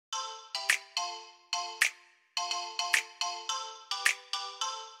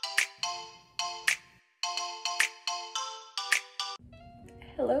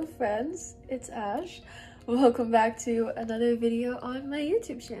Hello friends, it's Ash. Welcome back to another video on my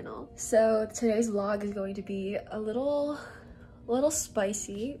YouTube channel. So today's vlog is going to be a little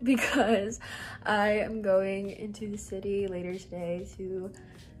spicy because I am going into the city later today to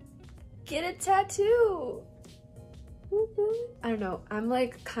get a tattoo. I don't know, I'm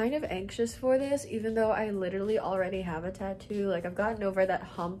like kind of anxious for this even though I literally already have a tattoo. Like I've gotten over that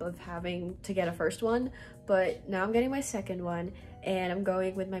hump of having to get a first one, but now I'm getting my second one and I'm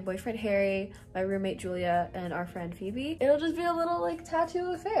going with my boyfriend Harry, my roommate Julia, and our friend Phoebe. It'll just be a little like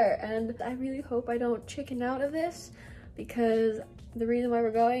tattoo affair and I really hope I don't chicken out of this because the reason why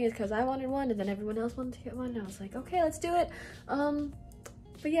we're going is because I wanted one and then everyone else wanted to get one and I was like, okay, let's do it.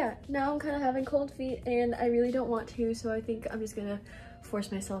 But yeah, now I'm kind of having cold feet and I really don't want to, so I think I'm just gonna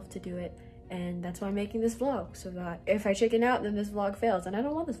force myself to do it. And that's why I'm making this vlog, so that if I chicken out, then this vlog fails, and I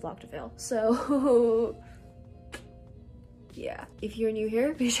don't want this vlog to fail. So yeah, if you're new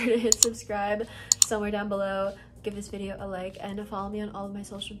here, be sure to hit subscribe somewhere down below. Give this video a like and follow me on all of my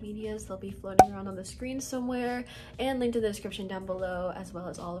social medias. They'll be floating around on the screen somewhere and linked in the description down below, as well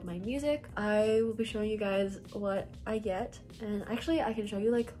as all of my music. I will be showing you guys what I get, and actually I can show you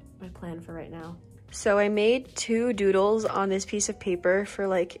like my plan for right now. So I made two doodles on this piece of paper for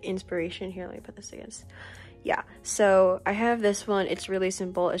like inspiration. Here, let me put this against. Yeah, so I have this one. It's really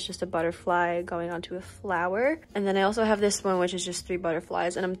simple. It's just a butterfly going onto a flower. And then I also have this one, which is just 3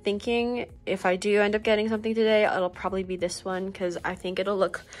 butterflies. And I'm thinking if I do end up getting something today, it'll probably be this one because I think it'll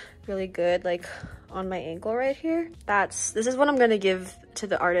look really good like on my ankle right here. This is what I'm gonna give to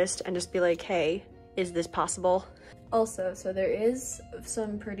the artist and just be like, hey, is this possible? Also, so there is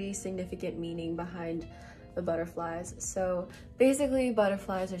some pretty significant meaning behind the butterflies. So basically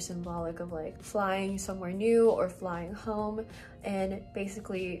butterflies are symbolic of like flying somewhere new or flying home, and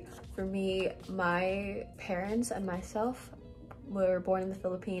basically for me, my parents and myself were born in the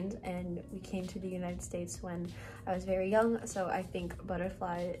Philippines and we came to the United States when I was very young, so I think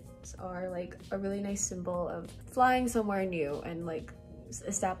butterflies are like a really nice symbol of flying somewhere new and like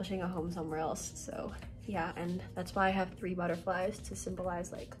establishing a home somewhere else. So yeah, and that's why I have 3 butterflies to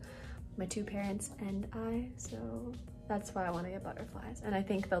symbolize like my 2 parents and I, so that's why I want to get butterflies, and I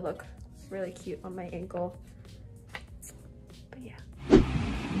think they'll look really cute on my ankle. But yeah.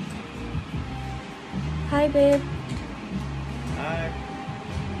 Hi babe. Hi.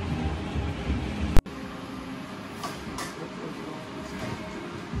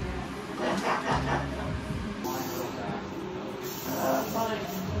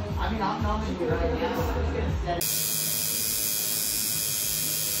 I mean, I'm not sure right now.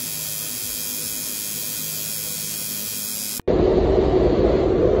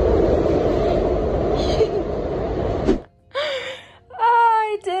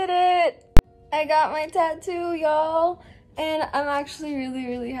 I got my tattoo, y'all, and I'm actually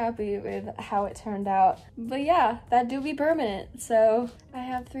really happy with how it turned out. But yeah, that do be permanent. So I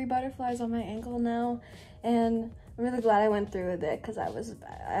have 3 butterflies on my ankle now, and I'm really glad I went through with it because I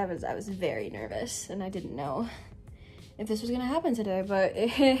was very nervous and I didn't know if this was gonna happen today, but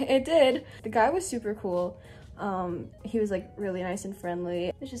it did. The guy was super cool. He was like really nice and friendly.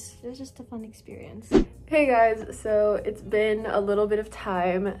 It was just a fun experience. Hey guys, so it's been a little bit of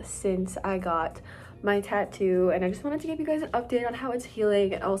time since I got my tattoo and I just wanted to give you guys an update on how it's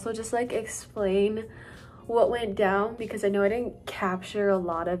healing and also just like explain what went down because I know I didn't capture a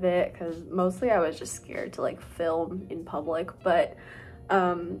lot of it because mostly I was just scared to like film in public, but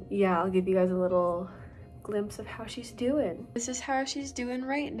yeah, I'll give you guys a little glimpse of how she's doing. This is how she's doing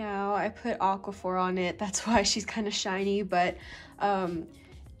right now. I put Aquaphor on it, that's why she's kind of shiny, but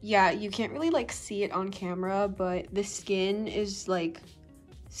yeah, you can't really like see it on camera, but the skin is like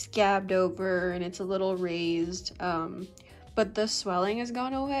scabbed over and it's a little raised, but the swelling has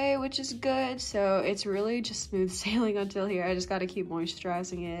gone away, which is good. So it's really just smooth sailing until here. I just got to keep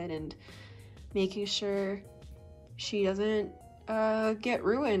moisturizing it and making sure she doesn't get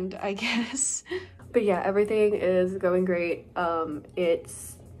ruined, I guess. But yeah, everything is going great.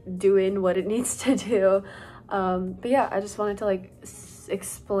 It's doing what it needs to do. But yeah, I just wanted to like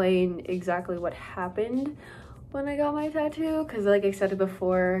explain exactly what happened when I got my tattoo because like I said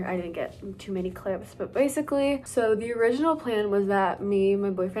before, I didn't get too many clips, but basically, so the original plan was that me,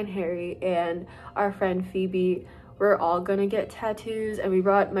 my boyfriend Harry, and our friend Phoebe we're all gonna get tattoos, and we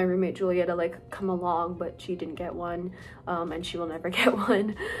brought my roommate Julia to like come along, but she didn't get one, and she will never get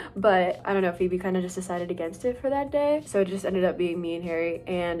one. But I don't know, Phoebe kind of just decided against it for that day, so it just ended up being me and Harry.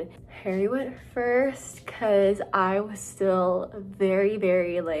 And Harry went first because I was still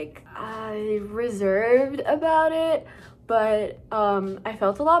very like reserved about it, but I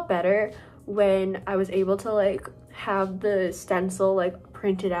felt a lot better when I was able to like have the stencil like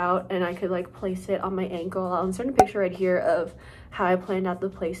printed out and I could like place it on my ankle. I'll insert a picture right here of how I planned out the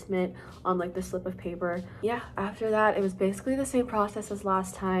placement on like the slip of paper. Yeah, after that it was basically the same process as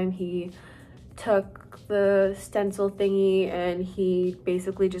last time. He took the stencil thingy and he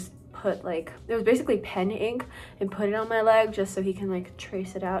basically just put like, it was basically pen ink, and put it on my leg just so he can like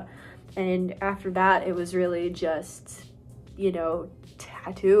trace it out. And after that it was really just, you know,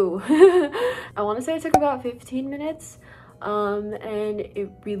 tattoo. I want to say it took about 15 minutes. And it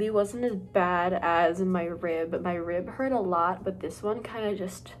really wasn't as bad as my rib. My rib hurt a lot, but this one kind of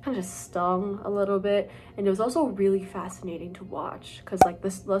just stung a little bit. And it was also really fascinating to watch because like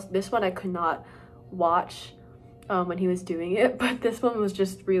this one I could not watch when he was doing it, but this one was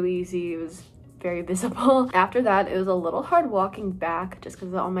just really easy. It was very visible. After that, it was a little hard walking back just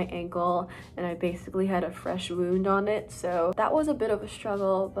because on my ankle, and I basically had a fresh wound on it, so that was a bit of a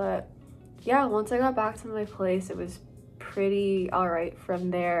struggle. But yeah, once I got back to my place, it was pretty all right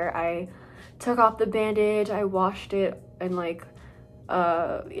from there. I took off the bandage, I washed it and like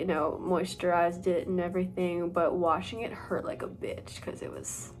you know, moisturized it and everything, but washing it hurt like a bitch because it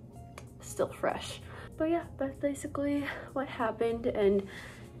was still fresh. But yeah, that's basically what happened, and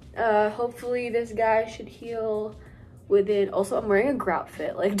hopefully this guy should heal within, also I'm wearing a grout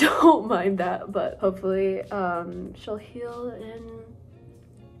fit, like don't mind that, but hopefully she'll heal in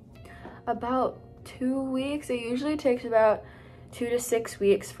about 2 weeks. It usually takes about 2 to 6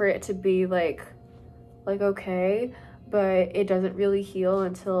 weeks for it to be like okay, but it doesn't really heal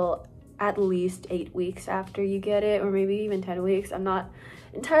until at least 8 weeks after you get it, or maybe even 10 weeks. I'm not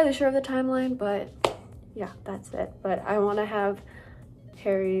entirely sure of the timeline, but yeah, that's it. But I want to have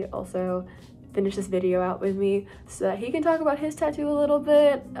Harry also finish this video out with me so that he can talk about his tattoo a little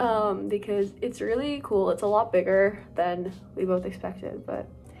bit, because it's really cool. It's a lot bigger than we both expected, but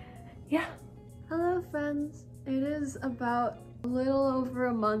yeah. Hello friends, it is about a little over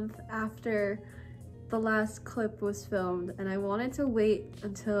a month after the last clip was filmed, and I wanted to wait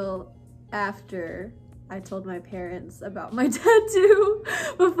until after I told my parents about my tattoo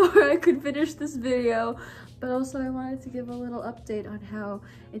before I could finish this video, but also I wanted to give a little update on how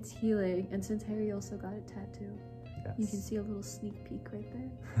it's healing. And since Harry also got a tattoo, yes, you can see a little sneak peek right there.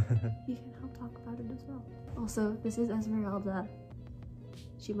 He can help talk about it as well. Also, this is Esmeralda.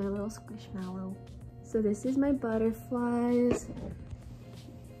 She's my little squishmallow. So this is my butterflies.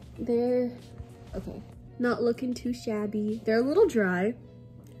 They're okay, not looking too shabby. They're a little dry,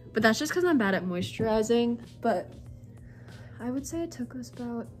 but that's just because I'm bad at moisturizing. But I would say it took us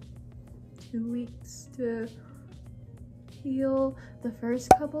about 2 weeks to heal. The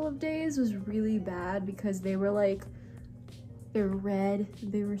first couple of days was really bad because they were like, they're red,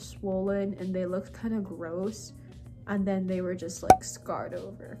 they were swollen, and they looked kind of gross. And then they were just like scarred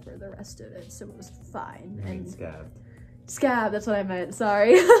over for the rest of it, so it was fine. And scabbed. Scab, that's what I meant,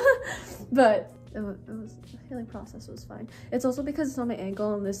 sorry. But it was, the healing process was fine. It's also because it's on my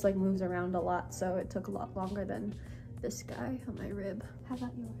ankle and this like moves around a lot, so it took a lot longer than this guy on my rib. How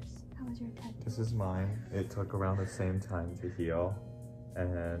about yours? How was your tattoo? This is mine. It took around the same time to heal,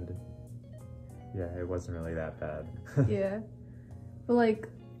 and yeah, it wasn't really that bad. Yeah, but like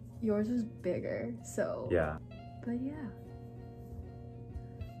yours was bigger, so yeah. But yeah,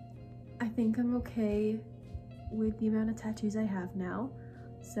 I think I'm okay with the amount of tattoos I have now.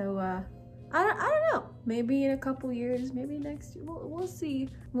 So I don't know, maybe in a couple years, maybe next year, we'll see.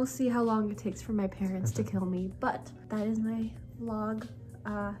 We'll see how long it takes for my parents to kill me. But that is my vlog.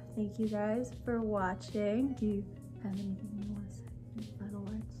 Thank you guys for watching. Do you have anything you want to say? Any final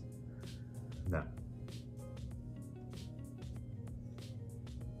words? No.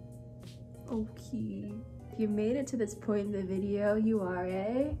 Okay. If you made it to this point in the video, you are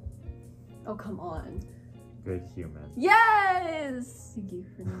a... Oh, come on. Good human. Yes! Thank you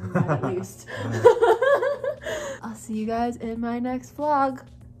for knowing that at least. I'll see you guys in my next vlog.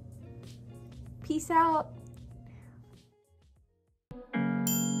 Peace out. I'm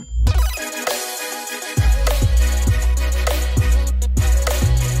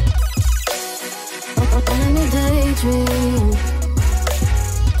a daydream.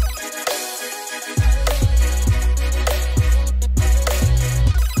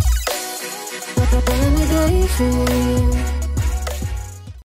 I'm a daydream.